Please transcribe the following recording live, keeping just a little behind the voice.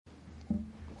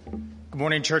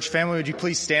Morning, church family. Would you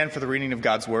please stand for the reading of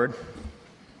God's Word?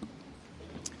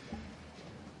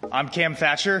 I'm Cam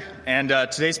Thatcher, and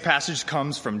today's passage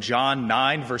comes from John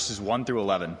 9, verses 1 through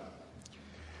 11.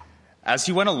 As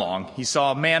he went along, he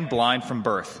saw a man blind from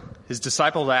birth. His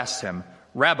disciples asked him,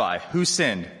 "Rabbi, who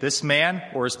sinned, this man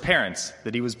or his parents,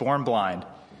 that he was born blind?"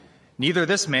 "Neither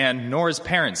this man nor his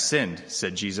parents sinned,"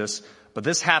 said Jesus, "but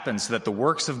this happened so that the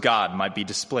works of God might be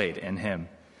displayed in him.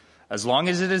 As long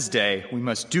as it is day, we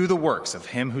must do the works of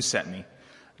him who sent me.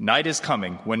 Night is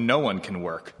coming when no one can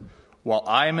work. While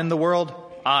I am in the world,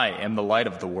 I am the light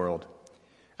of the world."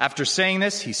 After saying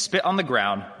this, he spit on the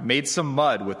ground, made some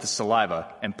mud with the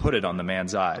saliva, and put it on the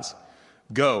man's eyes.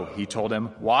 "Go," he told him,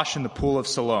 "wash in the pool of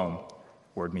Siloam."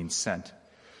 Word means sent.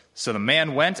 So the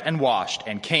man went and washed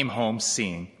and came home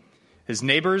seeing. His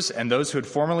neighbors and those who had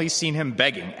formerly seen him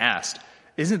begging asked,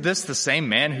 "Isn't this the same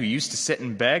man who used to sit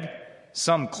and beg?"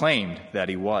 Some claimed that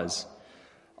he was.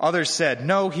 Others said,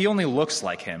 "No, he only looks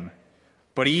like him."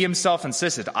 But he himself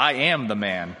insisted, "I am the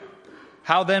man."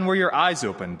 "How then were your eyes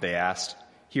opened?" they asked.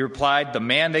 He replied, "The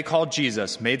man they called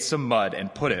Jesus made some mud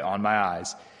and put it on my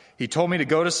eyes. He told me to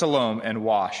go to Siloam and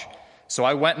wash. So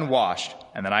I went and washed,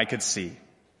 and then I could see."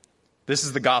 This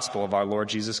is the gospel of our Lord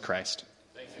Jesus Christ.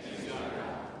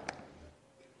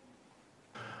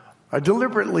 I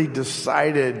deliberately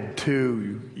decided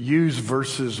to use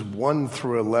verses 1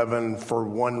 through 11 for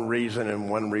one reason and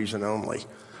one reason only.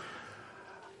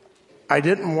 I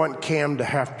didn't want Cam to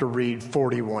have to read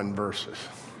 41 verses.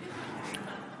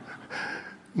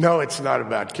 No, it's not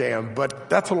about Cam, but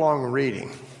that's a long reading.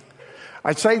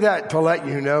 I say that to let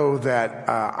you know that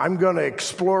I'm going to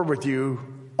explore with you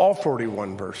all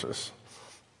 41 verses,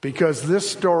 because this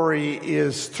story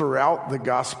is throughout the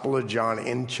Gospel of John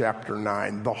in chapter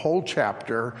 9. The whole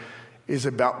chapter is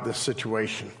about this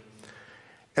situation.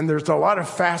 And there's a lot of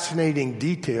fascinating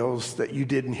details that you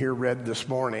didn't hear read this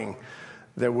morning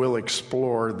that we'll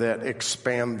explore that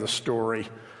expand the story.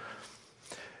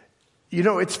 You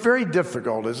know, it's very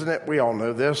difficult, isn't it? We all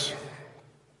know this,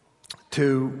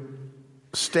 to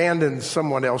stand in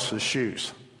someone else's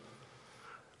shoes,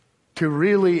 to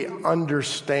really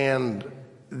understand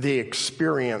the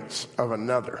experience of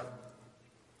another.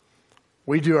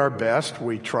 We do our best,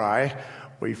 we try.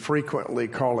 We frequently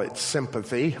call it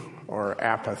sympathy or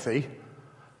apathy.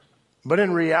 But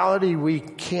in reality, we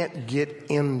can't get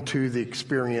into the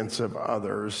experience of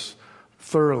others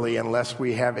thoroughly unless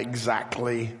we have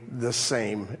exactly the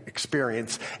same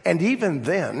experience. And even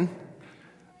then,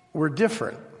 we're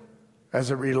different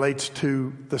as it relates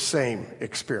to the same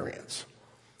experience.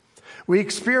 We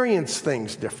experience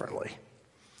things differently.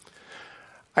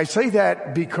 I say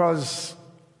that because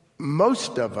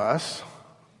most of us,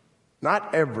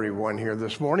 not everyone here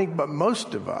this morning, but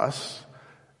most of us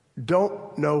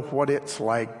don't know what it's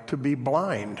like to be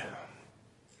blind.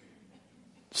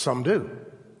 Some do,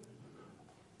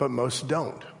 but most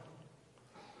don't.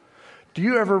 Do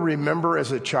you ever remember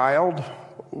as a child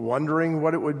wondering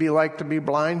what it would be like to be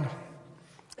blind?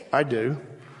 I do.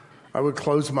 I would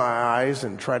close my eyes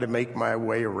and try to make my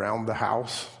way around the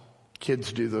house.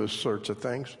 Kids do those sorts of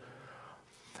things.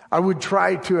 I would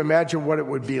try to imagine what it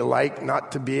would be like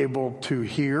not to be able to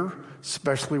hear,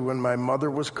 especially when my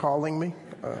mother was calling me.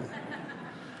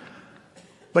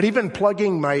 But even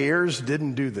plugging my ears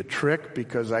didn't do the trick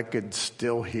because I could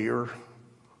still hear.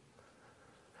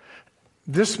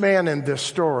 This man in this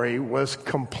story was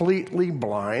completely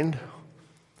blind,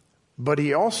 but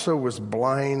he also was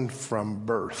blind from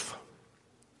birth.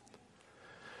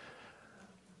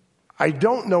 I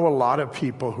don't know a lot of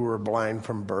people who are blind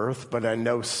from birth, but I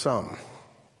know some.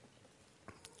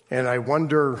 And I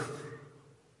wonder,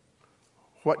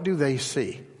 what do they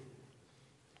see?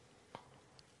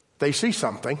 They see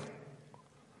something.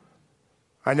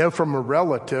 I know from a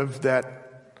relative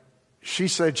that she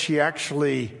said she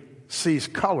actually sees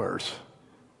colors.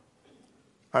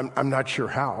 I'm not sure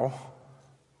how,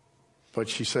 but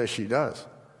she says she does.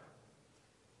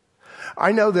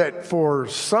 I know that for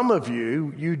some of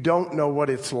you, you don't know what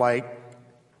it's like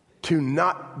to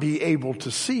not be able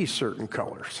to see certain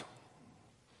colors.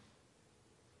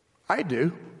 I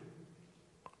do.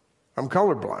 I'm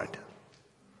colorblind.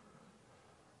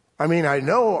 I mean, I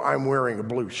know I'm wearing a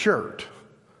blue shirt.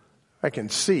 I can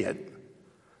see it.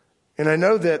 And I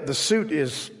know that the suit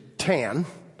is tan,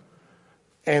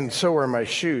 and so are my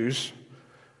shoes.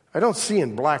 I don't see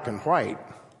in black and white.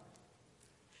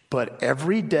 But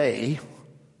every day,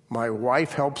 my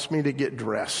wife helps me to get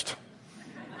dressed.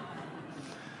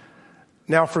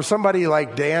 Now, for somebody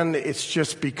like Dan, it's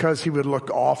just because he would look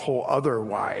awful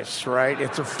otherwise, right?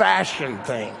 It's a fashion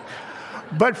thing.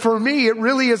 But for me, it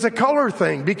really is a color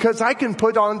thing because I can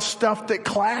put on stuff that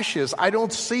clashes. I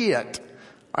don't see it.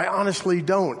 I honestly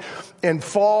don't. And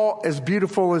fall, as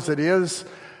beautiful as it is,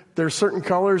 there's certain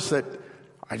colors that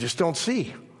I just don't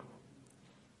see.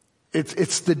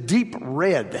 It's the deep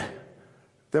red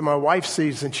that my wife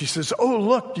sees and she says, "Oh,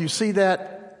 look, do you see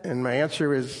that?" And my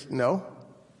answer is no.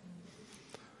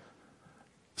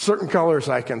 Certain colors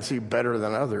I can see better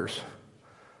than others.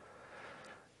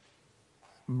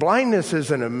 Blindness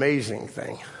is an amazing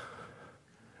thing.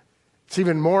 It's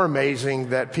even more amazing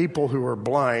that people who are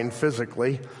blind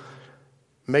physically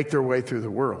make their way through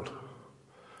the world.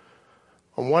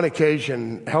 On one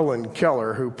occasion, Helen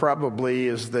Keller, who probably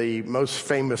is the most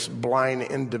famous blind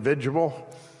individual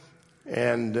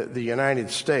in the United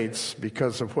States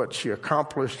because of what she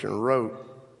accomplished and wrote,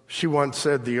 she once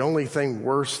said, "The only thing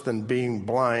worse than being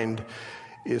blind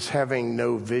is having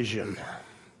no vision."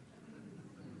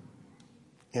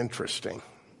 Interesting.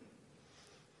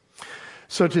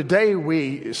 So today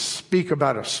we speak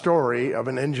about a story of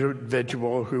an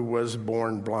individual who was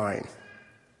born blind.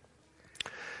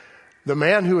 The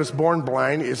man who was born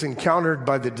blind is encountered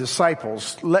by the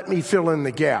disciples. Let me fill in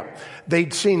the gap.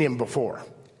 They'd seen him before.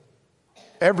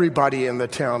 Everybody in the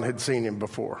town had seen him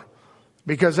before.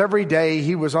 Because every day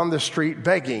he was on the street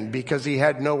begging because he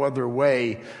had no other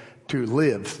way to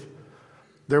live.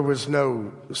 There was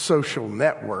no social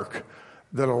network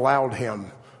that allowed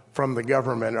him from the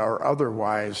government or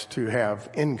otherwise to have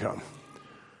income.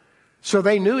 So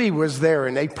they knew he was there,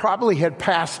 and they probably had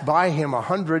passed by him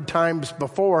 100 times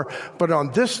before. But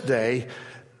on this day,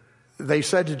 they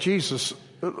said to Jesus,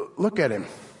 "Look at him.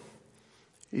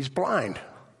 He's blind."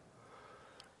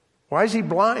 Why is he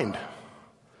blind?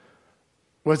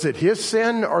 Was it his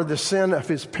sin or the sin of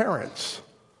his parents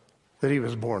that he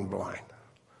was born blind?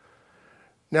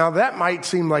 Now, that might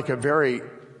seem like a very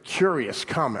curious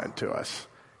comment to us.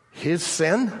 His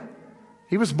sin?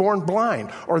 He was born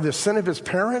blind. Or the sin of his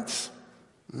parents?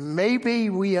 Maybe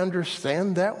we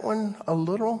understand that one a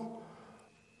little.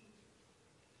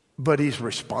 But he's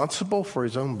responsible for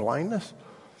his own blindness?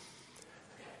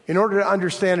 In order to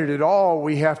understand it at all,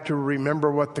 we have to remember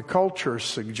what the culture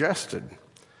suggested.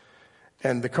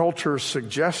 And the culture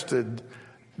suggested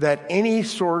that any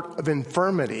sort of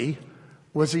infirmity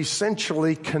was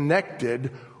essentially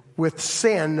connected with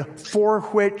sin for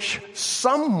which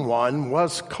someone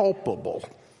was culpable.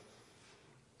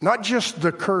 Not just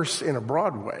the curse in a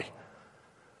broad way,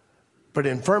 but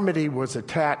infirmity was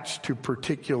attached to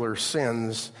particular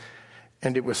sins,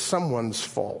 and it was someone's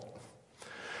fault.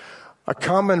 A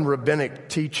common rabbinic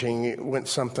teaching went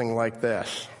something like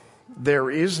this: there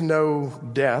is no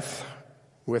death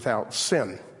without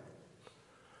sin.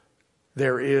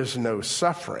 There is no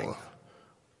suffering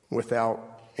without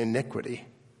iniquity.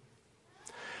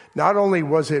 Not only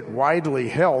was it widely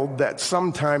held that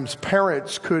sometimes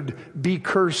parents could be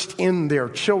cursed in their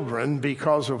children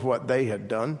because of what they had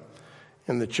done,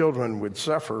 and the children would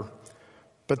suffer,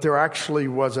 but there actually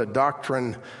was a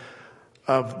doctrine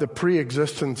of the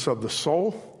preexistence of the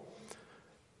soul.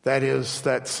 That is,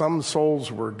 that some souls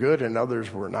were good and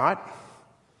others were not.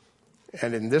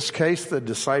 And in this case, the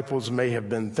disciples may have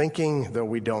been thinking, though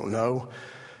we don't know,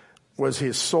 was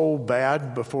his soul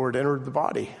bad before it entered the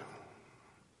body?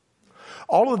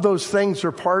 All of those things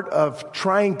are part of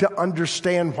trying to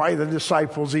understand why the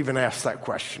disciples even asked that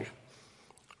question,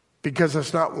 because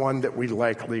it's not one that we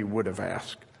likely would have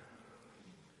asked.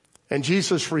 And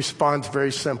Jesus responds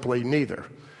very simply, neither.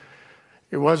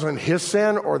 It wasn't his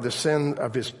sin or the sin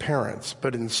of his parents,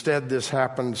 but instead this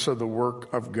happened so the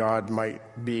work of God might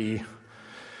be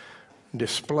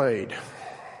displayed.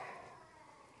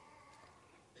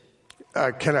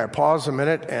 Can I pause a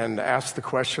minute and ask the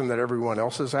question that everyone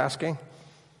else is asking?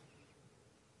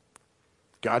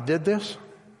 God did this?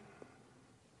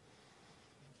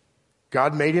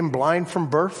 God made him blind from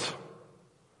birth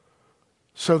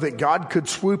so that God could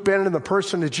swoop in the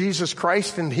person of Jesus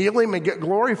Christ and heal him and get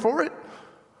glory for it?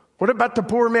 What about the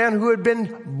poor man who had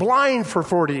been blind for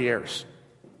 40 years?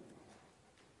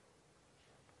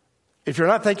 If you're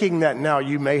not thinking that now,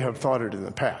 you may have thought it in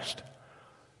the past.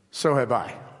 So have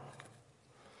I.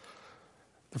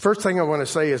 The first thing I want to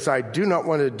say is I do not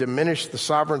want to diminish the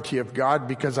sovereignty of God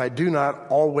because I do not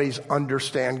always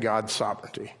understand God's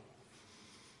sovereignty.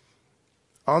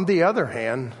 On the other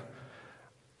hand,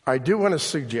 I do want to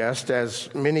suggest,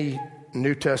 as many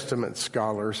New Testament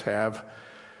scholars have,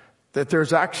 that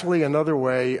there's actually another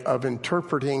way of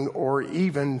interpreting or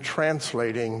even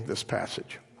translating this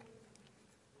passage.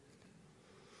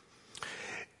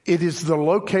 It is the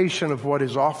location of what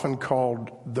is often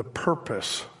called the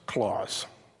purpose clause.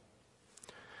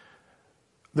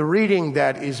 The reading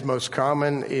that is most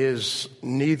common is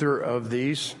neither of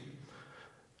these,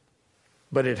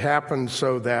 but it happened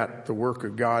so that the work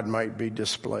of God might be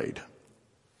displayed.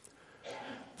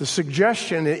 The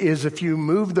suggestion is if you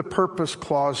move the purpose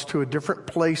clause to a different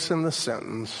place in the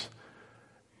sentence,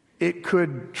 it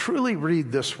could truly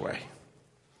read this way: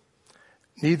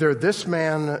 neither this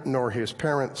man nor his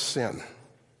parents sin,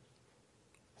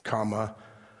 comma,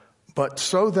 but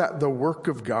so that the work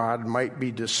of God might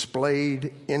be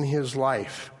displayed in his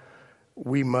life,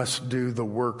 we must do the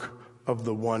work of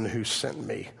the one who sent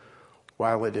me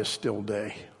while it is still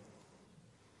day.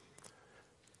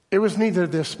 It was neither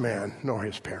this man nor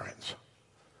his parents.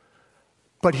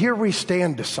 But here we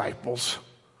stand, disciples.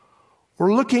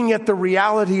 We're looking at the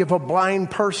reality of a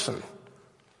blind person.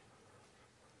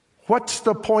 What's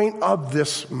the point of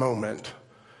this moment?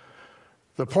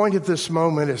 The point of this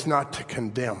moment is not to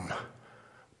condemn,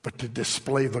 but to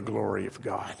display the glory of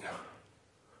God.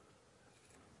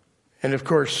 And of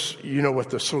course, you know what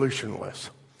the solution was.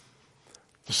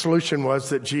 The solution was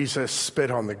that Jesus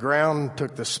spit on the ground,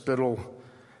 took the spittle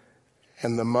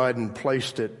and the mud and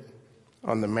placed it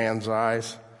on the man's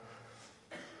eyes.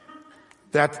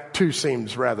 That too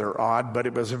seems rather odd, but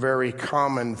it was a very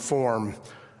common form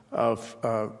of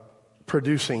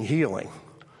producing healing.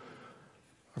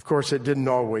 Of course, it didn't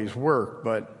always work,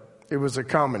 but it was a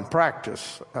common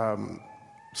practice.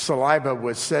 Saliva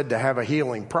was said to have a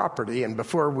healing property, and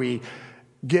before we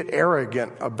get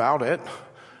arrogant about it,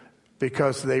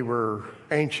 because they were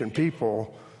ancient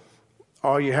people,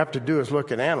 all you have to do is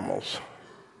look at animals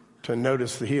to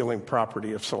notice the healing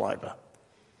property of saliva.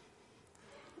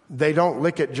 They don't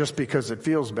lick it just because it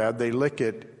feels bad. They lick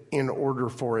it in order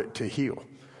for it to heal.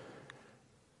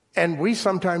 And we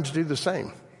sometimes do the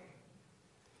same.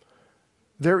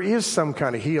 There is some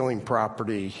kind of healing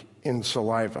property in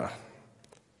saliva,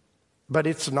 but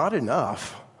it's not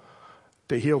enough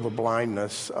to heal the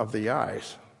blindness of the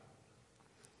eyes.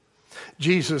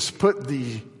 Jesus put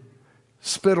the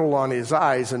spittle on his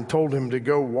eyes and told him to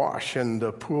go wash in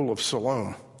the pool of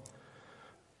Siloam.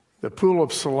 The pool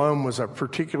of Siloam was a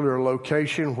particular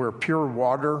location where pure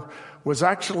water was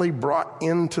actually brought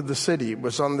into the city. It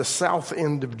was on the south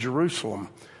end of Jerusalem.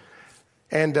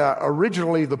 And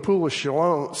originally the pool of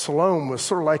Siloam was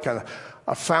sort of like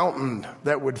a fountain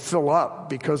that would fill up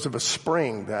because of a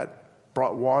spring that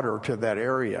brought water to that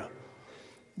area.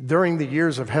 During the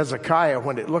years of Hezekiah,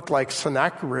 when it looked like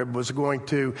Sennacherib was going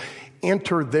to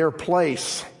enter their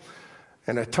place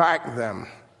and attack them,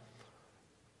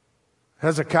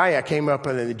 Hezekiah came up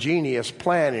with an ingenious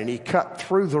plan, and he cut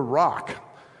through the rock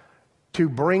to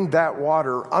bring that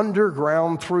water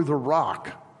underground through the rock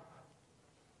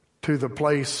to the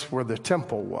place where the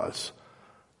temple was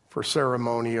for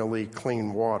ceremonially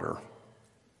clean water,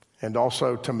 and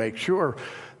also to make sure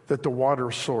that the water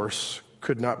source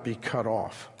could not be cut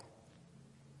off.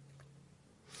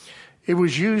 It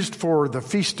was used for the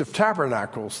Feast of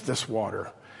Tabernacles, this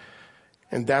water,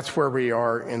 and that's where we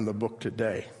are in the book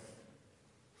today.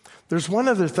 There's one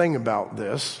other thing about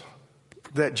this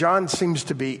that John seems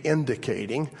to be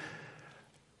indicating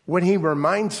when he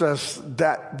reminds us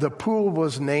that the pool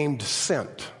was named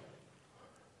Sent.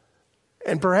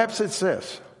 And perhaps it's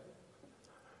this.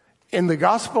 In the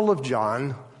Gospel of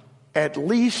John, at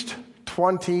least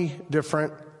 20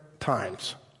 different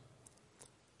times,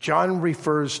 John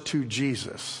refers to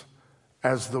Jesus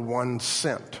as the one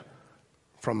sent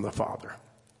from the Father.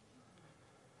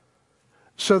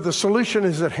 So the solution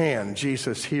is at hand.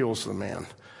 Jesus heals the man.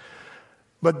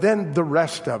 But then the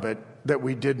rest of it that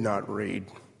we did not read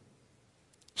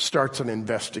starts an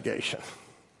investigation.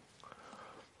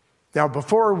 Now,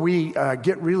 before we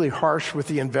get really harsh with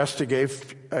the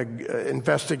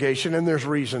investigation, and there's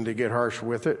reason to get harsh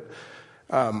with it,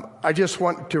 I just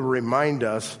want to remind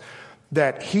us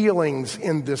that healings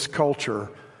in this culture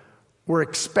were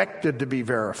expected to be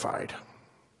verified.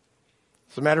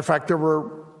 As a matter of fact, there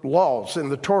were laws in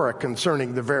the Torah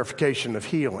concerning the verification of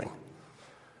healing.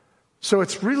 So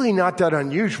it's really not that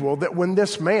unusual that when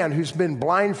this man who's been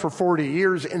blind for 40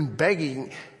 years and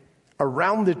begging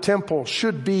around the temple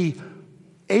should be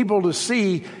able to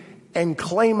see and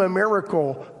claim a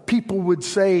miracle, people would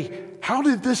say, "How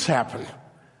did this happen?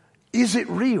 Is it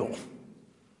real?"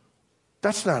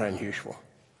 That's not unusual.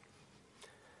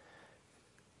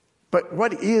 But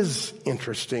what is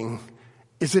interesting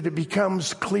is that it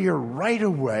becomes clear right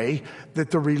away that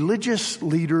the religious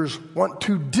leaders want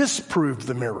to disprove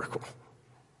the miracle.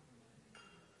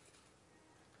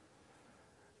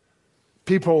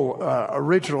 People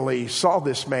originally saw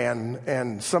this man,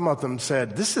 and some of them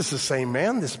said, this is the same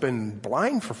man that's been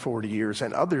blind for 40 years.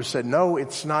 And others said, no,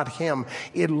 it's not him.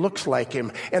 It looks like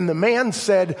him. And the man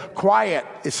said, quiet,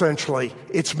 essentially,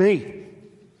 it's me.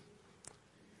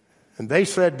 And they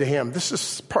said to him, this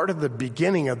is part of the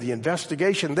beginning of the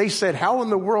investigation. They said, how in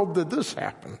the world did this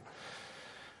happen?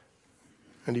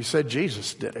 And he said,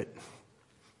 Jesus did it.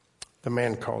 The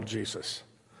man called Jesus.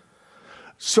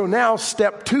 So now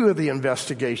step 2 of the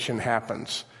investigation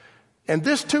happens. And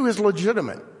this too is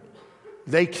legitimate.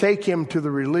 They take him to the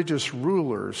religious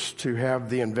rulers to have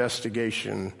the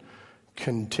investigation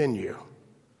continue.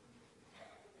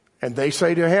 And they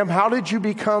say to him, how did you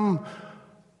become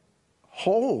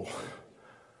whole?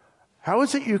 How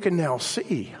is it you can now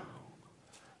see?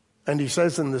 And he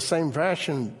says in the same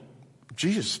fashion,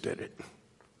 Jesus did it.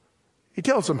 He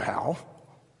tells them how,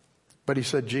 but he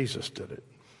said Jesus did it.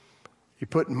 He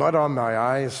put mud on my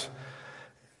eyes,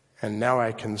 and now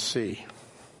I can see.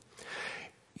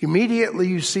 Immediately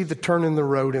you see the turn in the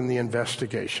road in the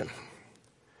investigation.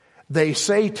 They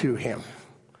say to him,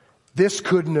 this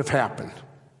couldn't have happened.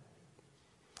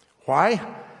 Why?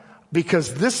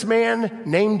 Because this man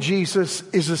named Jesus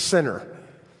is a sinner.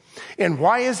 And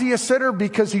why is he a sinner?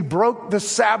 Because he broke the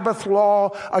Sabbath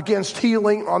law against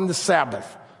healing on the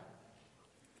Sabbath.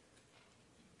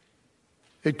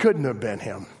 It couldn't have been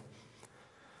him.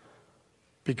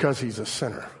 Because he's a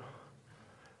sinner.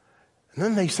 And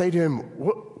then they say to him,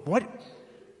 what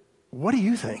do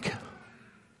you think?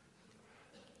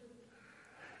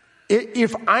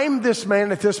 If I'm this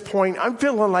man at this point, I'm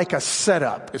feeling like a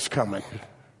setup is coming.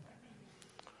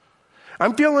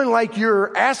 I'm feeling like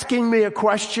you're asking me a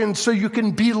question so you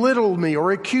can belittle me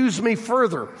or accuse me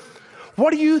further.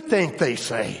 What do you think, they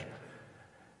say?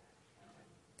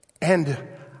 And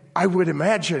I would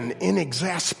imagine in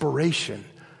exasperation,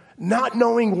 not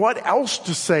knowing what else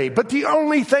to say, but the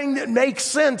only thing that makes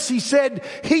sense, he said,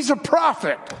 he's a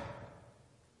prophet.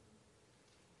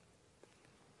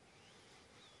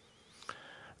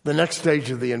 The next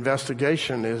stage of the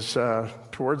investigation is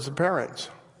towards the parents.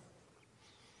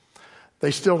 They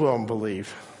still don't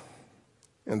believe.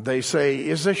 And they say,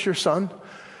 is this your son?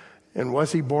 And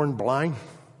was he born blind?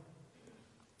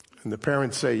 And the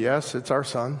parents say, yes, it's our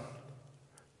son.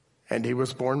 And he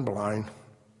was born blind.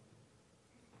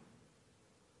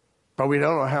 But we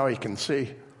don't know how he can see.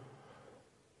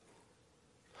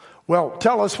 Well,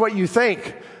 tell us what you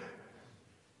think.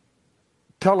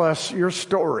 Tell us your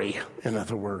story, in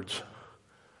other words.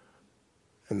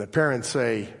 And the parents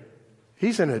say,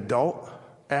 he's an adult.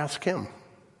 Ask him.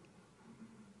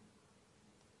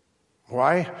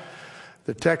 Why?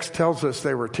 The text tells us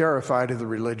they were terrified of the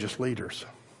religious leaders.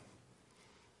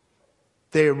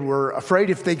 They were afraid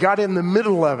if they got in the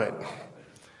middle of it,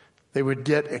 they would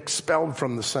get expelled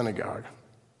from the synagogue.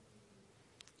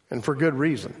 And for good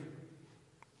reason.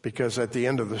 Because at the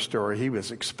end of the story, he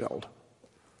was expelled.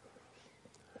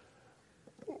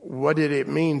 What did it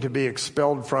mean to be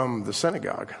expelled from the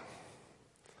synagogue?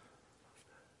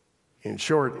 In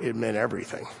short, it meant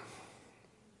everything.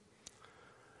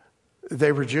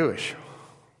 They were Jewish.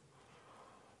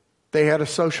 They had a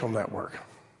social network.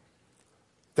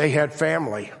 They had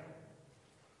family.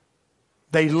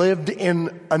 They lived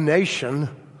in a nation,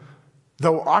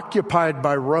 though occupied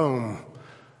by Rome,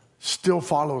 still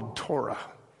followed Torah.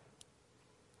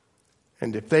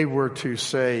 And if they were to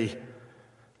say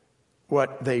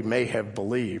what they may have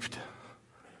believed,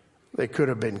 they could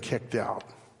have been kicked out.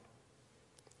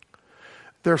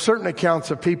 There are certain accounts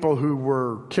of people who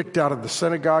were kicked out of the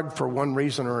synagogue for one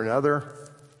reason or another,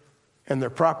 and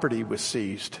their property was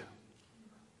seized.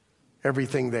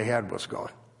 Everything they had was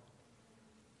gone.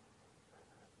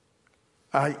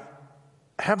 I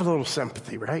have a little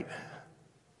sympathy, right?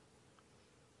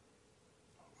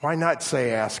 Why not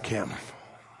say, ask him?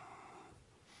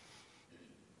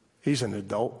 He's an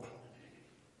adult.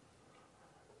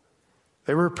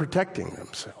 They were protecting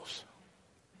themselves.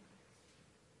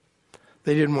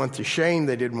 They didn't want the shame.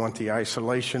 They didn't want the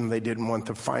isolation. They didn't want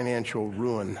the financial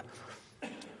ruin.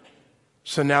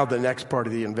 So now the next part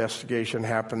of the investigation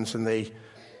happens, and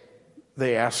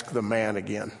they ask the man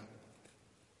again.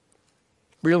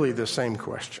 Really the same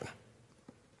question.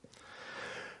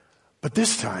 But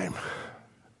this time,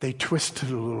 they twist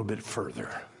it a little bit further.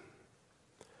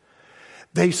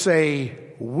 They say,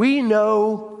 we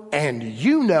know and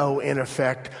you know, in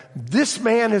effect, this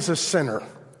man is a sinner.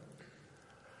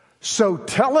 So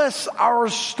tell us our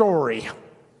story.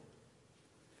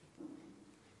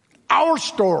 Our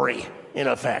story, in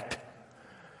effect.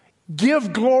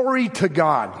 Give glory to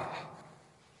God.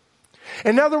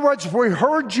 In other words, we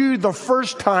heard you the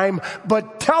first time,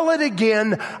 but tell it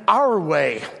again our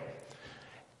way.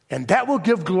 And that will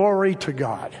give glory to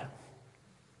God.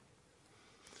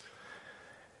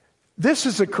 This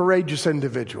is a courageous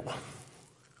individual.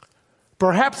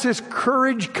 Perhaps his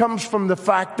courage comes from the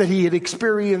fact that he had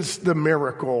experienced the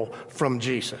miracle from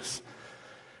Jesus.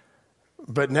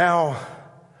 But now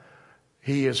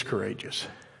he is courageous.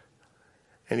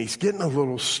 And he's getting a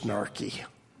little snarky.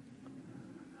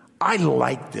 I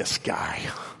like this guy.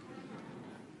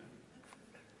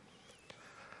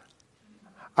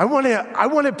 I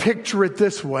want to picture it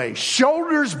this way.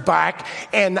 Shoulders back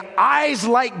and eyes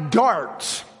like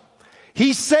darts.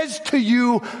 He says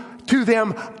to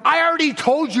them, I already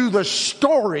told you the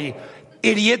story,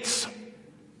 idiots.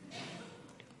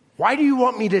 Why do you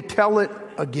want me to tell it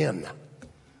again?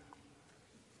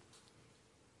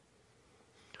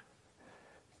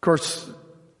 Of course,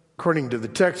 according to the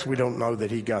text, we don't know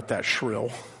that he got that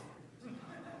shrill.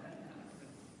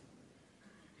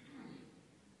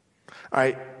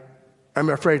 I'm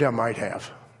afraid I might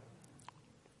have.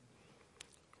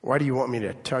 Why do you want me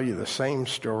to tell you the same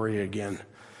story again?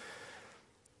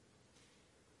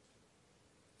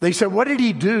 They said, what did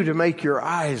he do to make your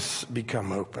eyes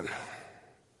become open?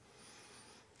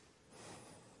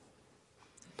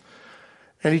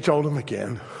 And he told them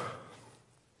again.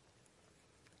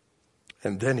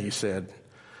 And then he said,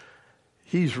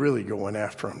 he's really going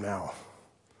after him now.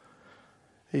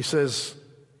 He says,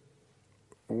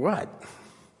 what?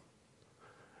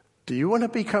 Do you want to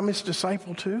become his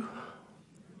disciple too?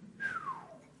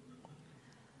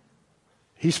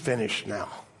 He's finished now.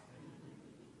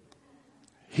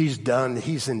 He's done.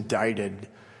 He's indicted.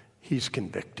 He's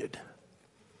convicted.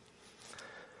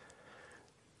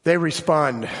 They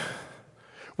respond,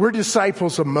 we're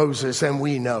disciples of Moses and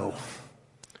we know.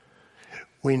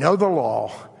 We know the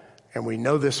law and we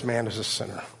know this man is a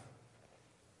sinner.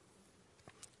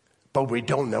 But we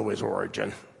don't know his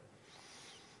origin.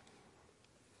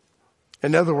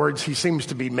 In other words, he seems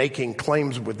to be making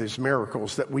claims with his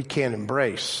miracles that we can't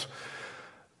embrace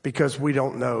because we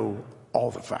don't know all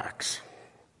the facts.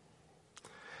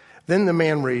 Then the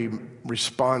man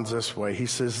responds this way. He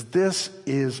says, this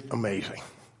is amazing.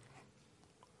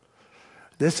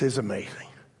 This is amazing.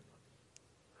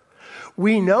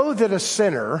 We know that a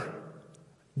sinner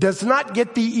does not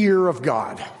get the ear of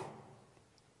God.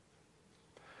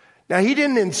 Now, he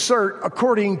didn't insert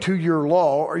according to your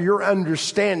law or your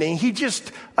understanding. He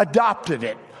just adopted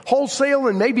it wholesale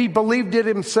and maybe believed it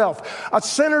himself. A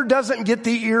sinner doesn't get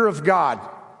the ear of God.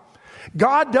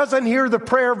 God doesn't hear the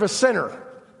prayer of a sinner.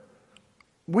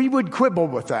 We would quibble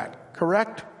with that,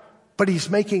 correct? But he's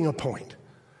making a point.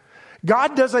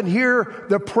 God doesn't hear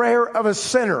the prayer of a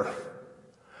sinner.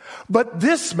 But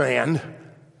this man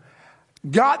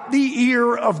got the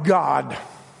ear of God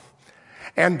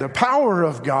and the power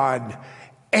of God,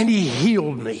 and he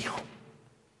healed me.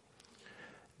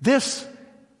 This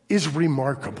is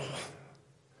remarkable.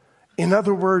 In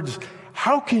other words,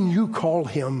 how can you call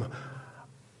him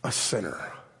a sinner?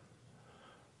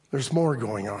 There's more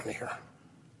going on here.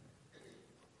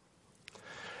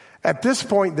 At this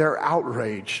point, they're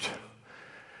outraged.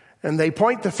 And they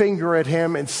point the finger at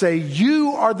him and say,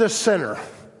 you are the sinner.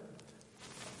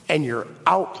 And you're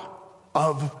out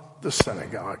of the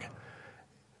synagogue.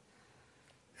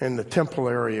 In the temple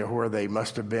area where they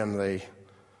must have been, they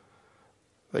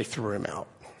threw him out.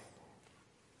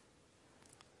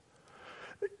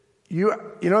 You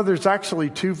know, there's actually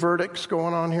two verdicts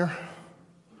going on here.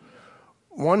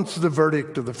 One's the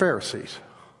verdict of the Pharisees.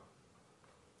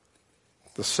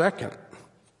 The second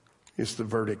is the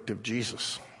verdict of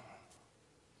Jesus.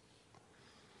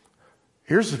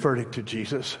 Here's the verdict of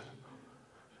Jesus.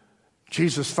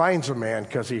 Jesus finds a man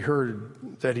because he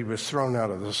heard that he was thrown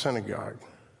out of the synagogue.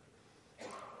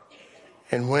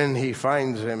 And when he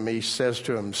finds him, he says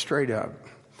to him straight up,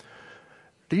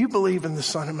 do you believe in the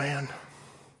Son of Man?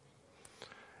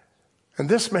 And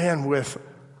this man, with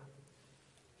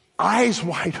eyes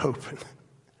wide open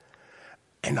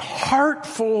and heart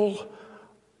full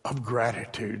of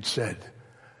gratitude, said,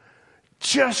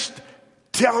 just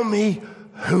tell me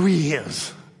who he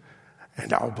is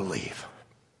and I'll believe.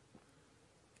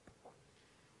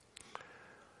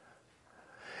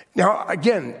 Now,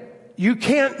 again, you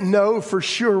can't know for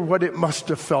sure what it must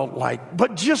have felt like,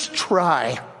 but just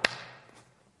try.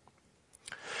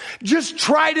 Just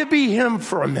try to be him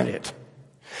for a minute.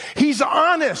 He's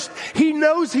honest. He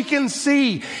knows he can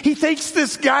see. He thinks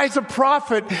this guy's a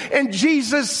prophet. And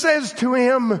Jesus says to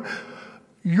him,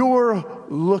 you're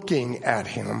looking at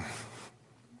him.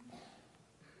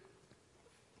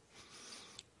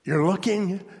 You're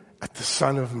looking at the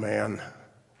Son of Man.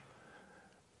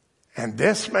 And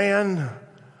this man,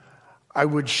 I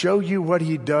would show you what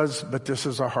he does, but this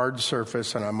is a hard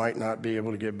surface and I might not be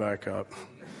able to get back up.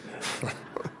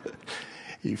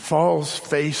 He falls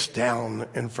face down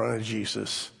in front of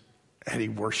Jesus and he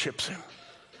worships him.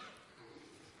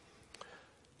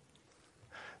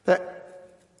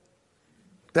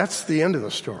 That's the end of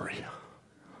the story.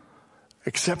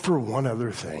 Except for one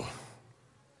other thing.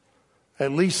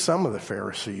 At least some of the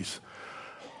Pharisees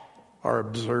are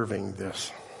observing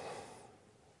this.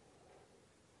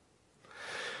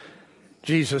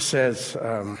 Jesus says,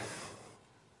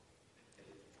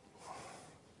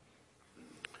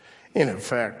 in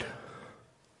effect,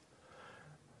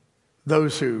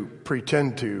 those who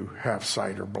pretend to have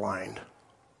sight are blind.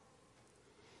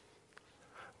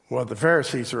 Well, the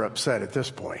Pharisees are upset at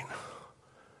this point.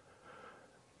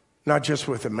 Not just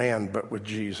with the man, but with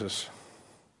Jesus.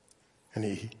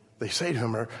 And they say to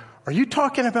him, are you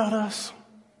talking about us?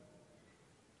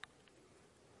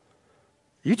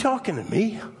 Are you talking to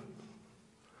me?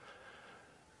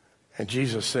 And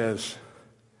Jesus says,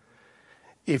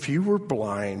 if you were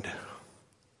blind,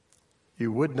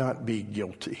 you would not be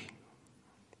guilty.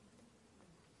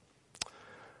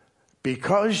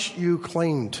 Because you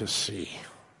claim to see,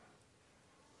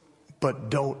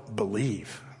 but don't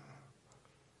believe,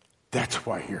 that's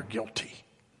why you're guilty.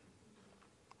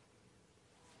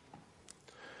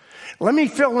 Let me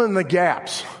fill in the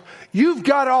gaps. You've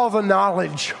got all the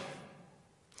knowledge.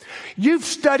 You've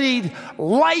studied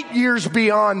light years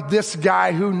beyond this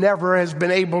guy who never has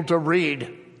been able to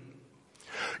read.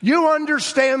 You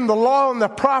understand the law and the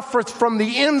prophets from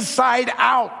the inside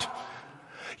out.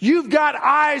 You've got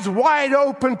eyes wide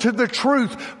open to the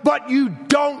truth, but you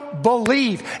don't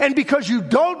believe. And because you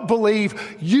don't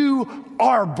believe, you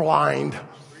are blind.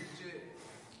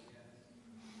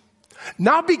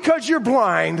 Not because you're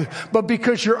blind, but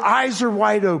because your eyes are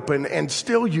wide open and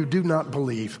still you do not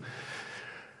believe.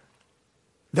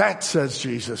 That, says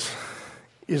Jesus,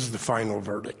 is the final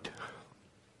verdict.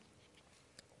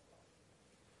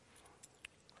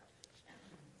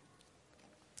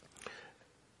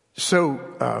 So,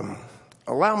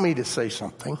 allow me to say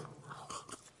something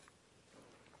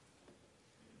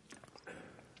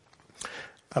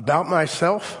about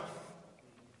myself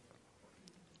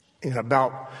and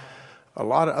about a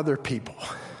lot of other people.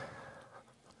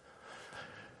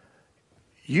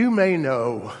 You may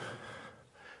know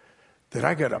that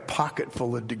I got a pocket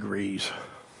full of degrees.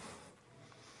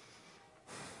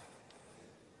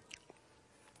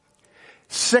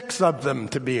 Six of them,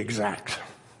 to be exact.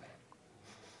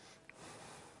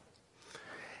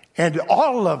 And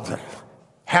all of them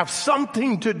have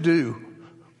something to do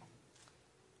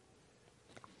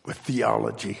with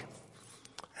theology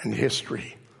and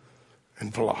history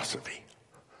and philosophy.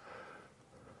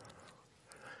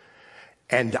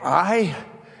 And I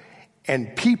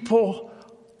and people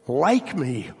like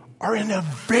me are in a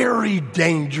very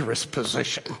dangerous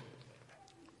position.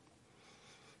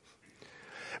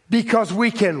 Because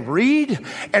we can read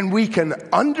and we can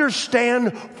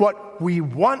understand what we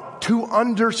want to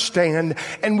understand,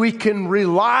 and we can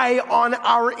rely on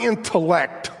our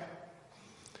intellect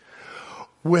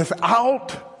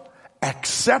without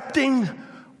accepting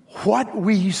what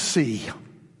we see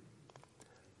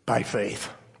by faith.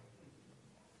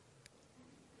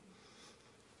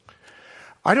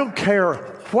 I don't care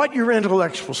what your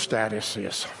intellectual status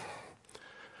is,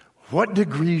 what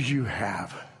degrees you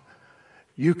have.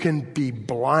 You can be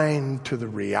blind to the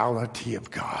reality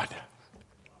of God.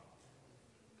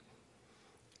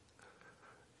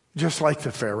 Just like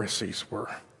the Pharisees were.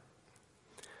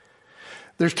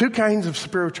 There's two kinds of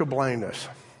spiritual blindness.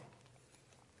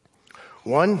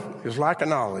 One is lack of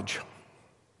knowledge.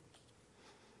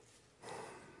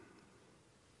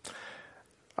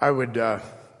 I would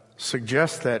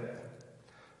suggest that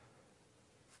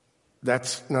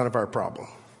that's none of our problem.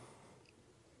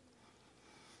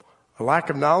 A lack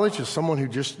of knowledge is someone who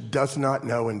just does not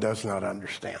know and does not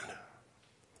understand.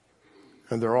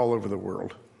 And they're all over the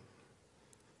world.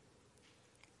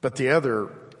 But the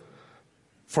other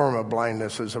form of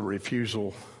blindness is a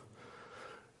refusal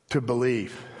to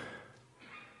believe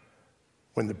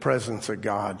when the presence of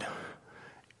God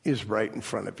is right in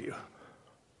front of you.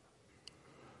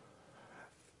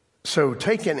 So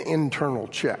take an internal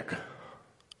check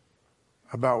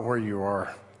about where you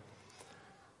are.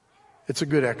 It's a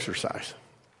good exercise.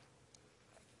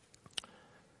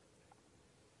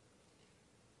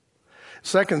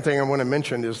 Second thing I want to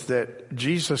mention is that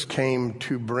Jesus came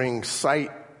to bring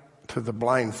sight to the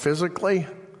blind physically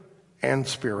and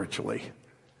spiritually.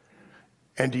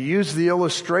 and to use the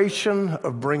illustration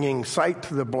of bringing sight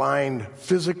to the blind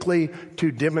physically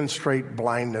to demonstrate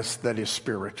blindness that is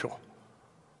spiritual.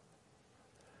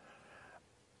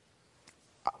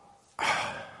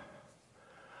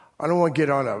 I don't want to get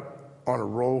on a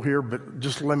roll here, but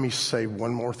just let me say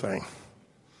one more thing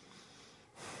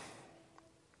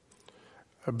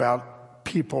about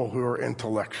people who are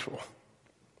intellectual.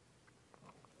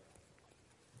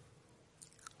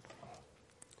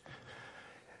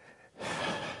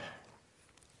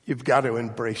 You've got to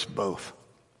embrace both.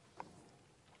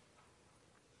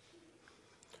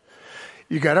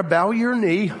 You got to bow your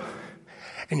knee,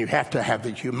 and you have to have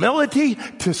the humility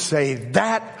to say,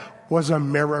 that was a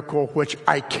miracle which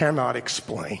I cannot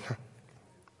explain.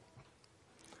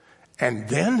 And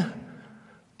then,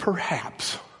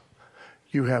 perhaps,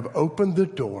 you have opened the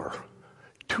door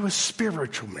to a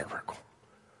spiritual miracle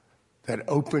that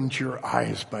opens your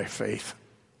eyes by faith.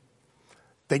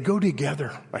 They go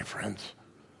together, my friends.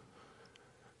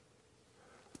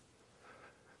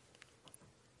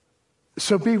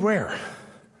 So beware.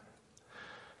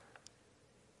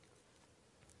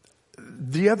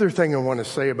 The other thing I want to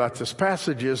say about this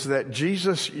passage is that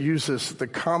Jesus uses the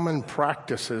common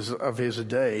practices of his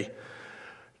day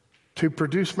to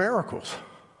produce miracles.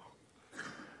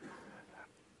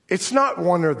 It's not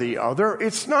one or the other.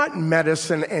 It's not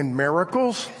medicine and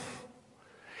miracles.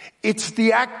 It's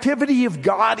the activity of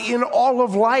God in all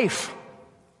of life.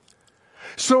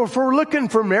 So if we're looking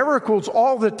for miracles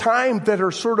all the time that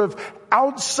are sort of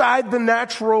outside the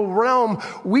natural realm,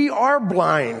 we are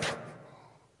blind.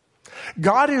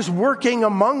 God is working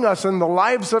among us in the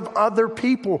lives of other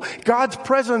people. God's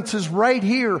presence is right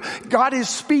here. God is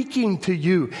speaking to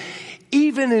you,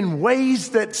 even in ways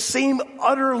that seem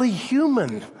utterly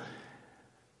human.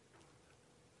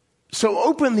 So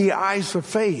open the eyes of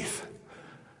faith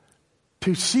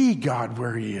to see God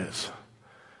where he is.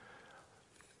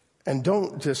 And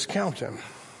don't discount him,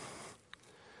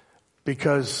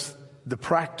 because the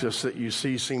practice that you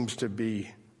see seems to be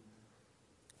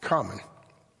common.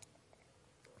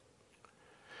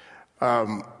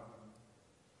 I've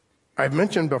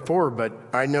mentioned before, but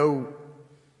I know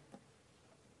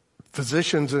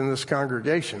physicians in this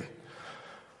congregation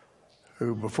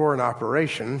who, before an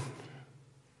operation,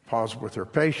 pause with their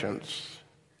patients,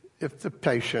 if the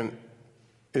patient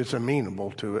is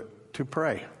amenable to it, to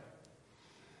pray.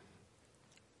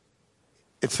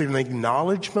 It's an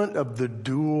acknowledgement of the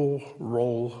dual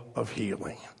role of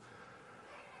healing.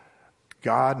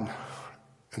 God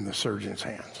and the surgeon's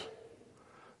hands.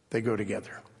 They go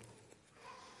together.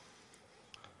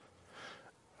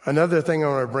 Another thing I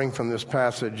want to bring from this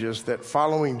passage is that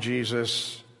following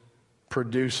Jesus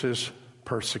produces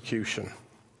persecution.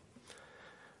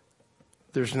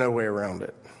 There's no way around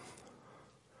it.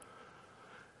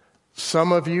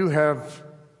 Some of you have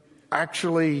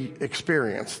actually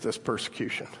experienced this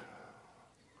persecution.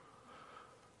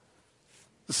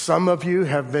 Some of you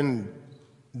have been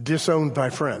disowned by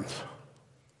friends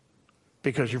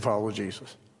because you follow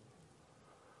Jesus.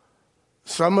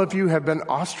 Some of you have been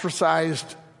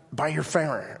ostracized by your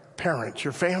parents,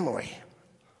 your family,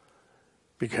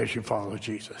 because you follow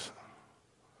Jesus.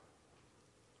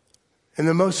 In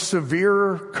the most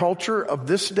severe culture of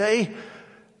this day,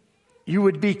 you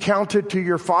would be counted to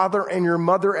your father and your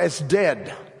mother as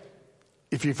dead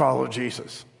if you follow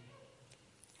Jesus.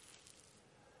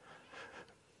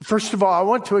 First of all, I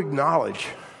want to acknowledge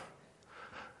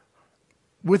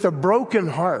with a broken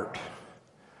heart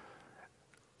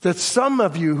that some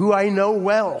of you who I know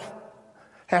well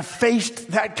have faced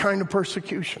that kind of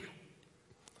persecution,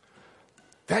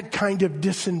 that kind of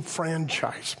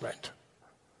disenfranchisement.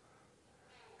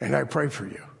 And I pray for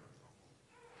you.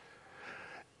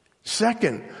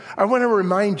 Second, I want to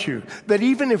remind you that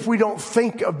even if we don't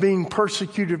think of being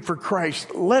persecuted for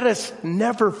Christ, let us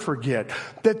never forget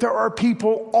that there are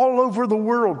people all over the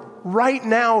world right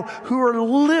now who are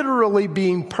literally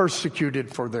being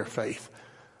persecuted for their faith.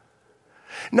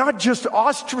 Not just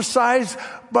ostracized,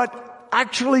 but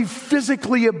actually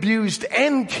physically abused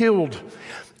and killed.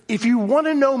 If you want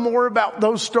to know more about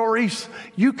those stories,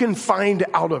 you can find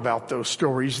out about those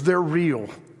stories. They're real.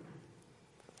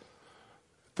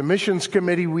 The missions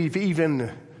committee, we've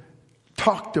even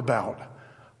talked about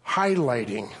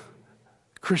highlighting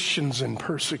Christians in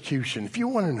persecution. If you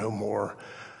want to know more,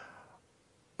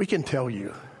 we can tell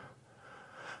you.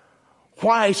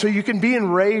 Why? So you can be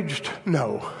enraged?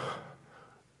 No.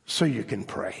 So you can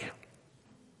pray.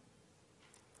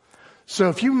 So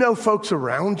if you know folks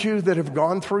around you that have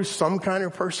gone through some kind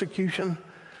of persecution,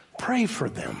 pray for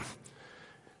them.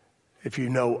 If you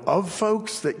know of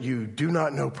folks that you do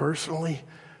not know personally,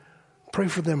 pray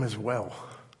for them as well,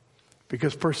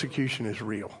 because persecution is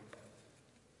real.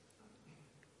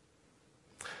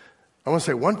 I want to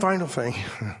say one final thing,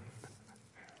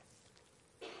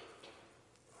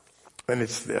 and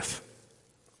it's this.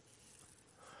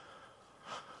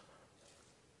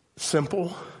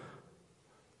 Simple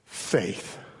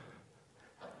faith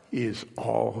is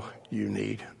all you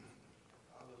need.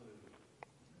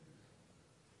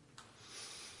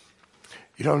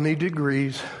 You don't need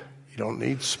degrees. You don't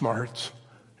need smarts.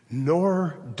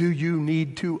 Nor do you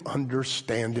need to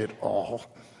understand it all.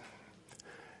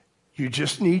 You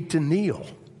just need to kneel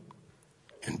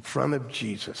in front of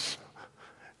Jesus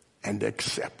and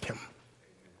accept him.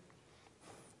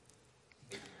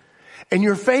 And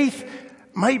your faith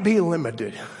might be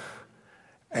limited,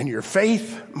 and your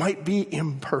faith might be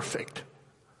imperfect.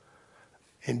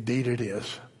 Indeed it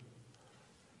is.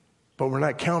 But we're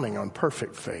not counting on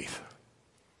perfect faith.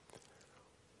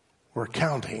 We're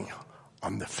counting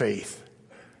on the faith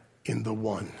in the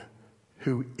one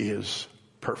who is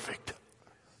perfect.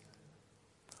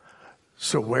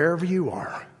 So wherever you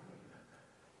are,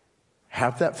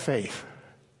 have that faith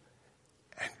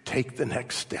and take the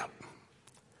next step.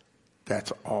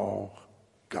 That's all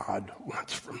God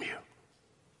wants from you.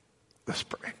 Let's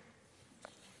pray.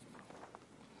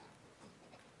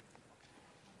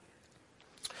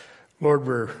 Lord,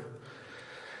 we're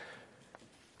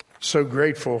so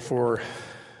grateful for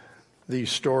these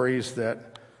stories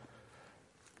that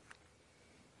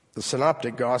the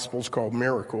Synoptic Gospels call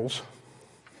miracles.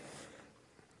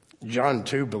 John,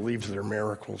 too, believes they're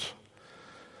miracles,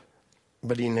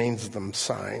 but he names them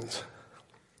signs.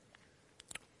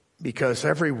 Because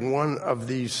every one of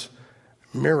these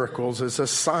miracles is a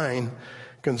sign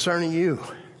concerning you.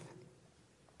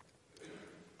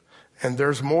 And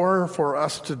there's more for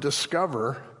us to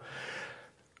discover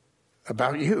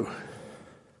about you.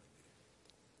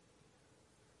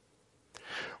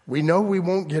 We know we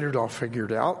won't get it all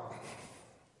figured out.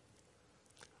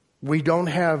 We don't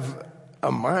have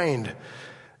a mind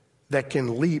that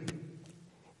can leap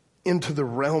into the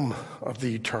realm of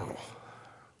the eternal.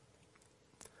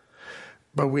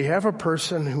 But we have a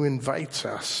person who invites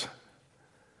us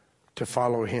to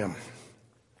follow him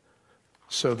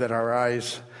so that our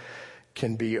eyes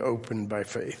can be opened by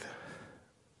faith.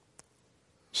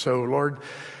 So, Lord,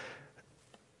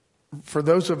 for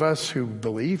those of us who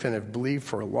believe and have believed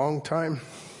for a long time,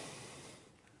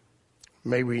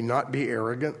 may we not be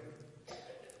arrogant.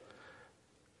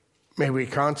 May we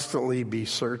constantly be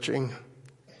searching.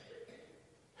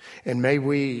 And may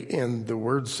we, in the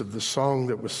words of the song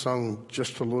that was sung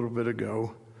just a little bit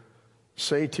ago,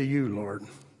 say to you, Lord,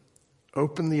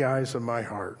 open the eyes of my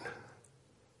heart.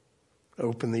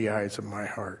 Open the eyes of my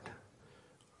heart.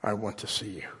 I want to see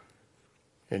you.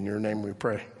 In your name we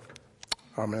pray.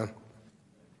 Amen.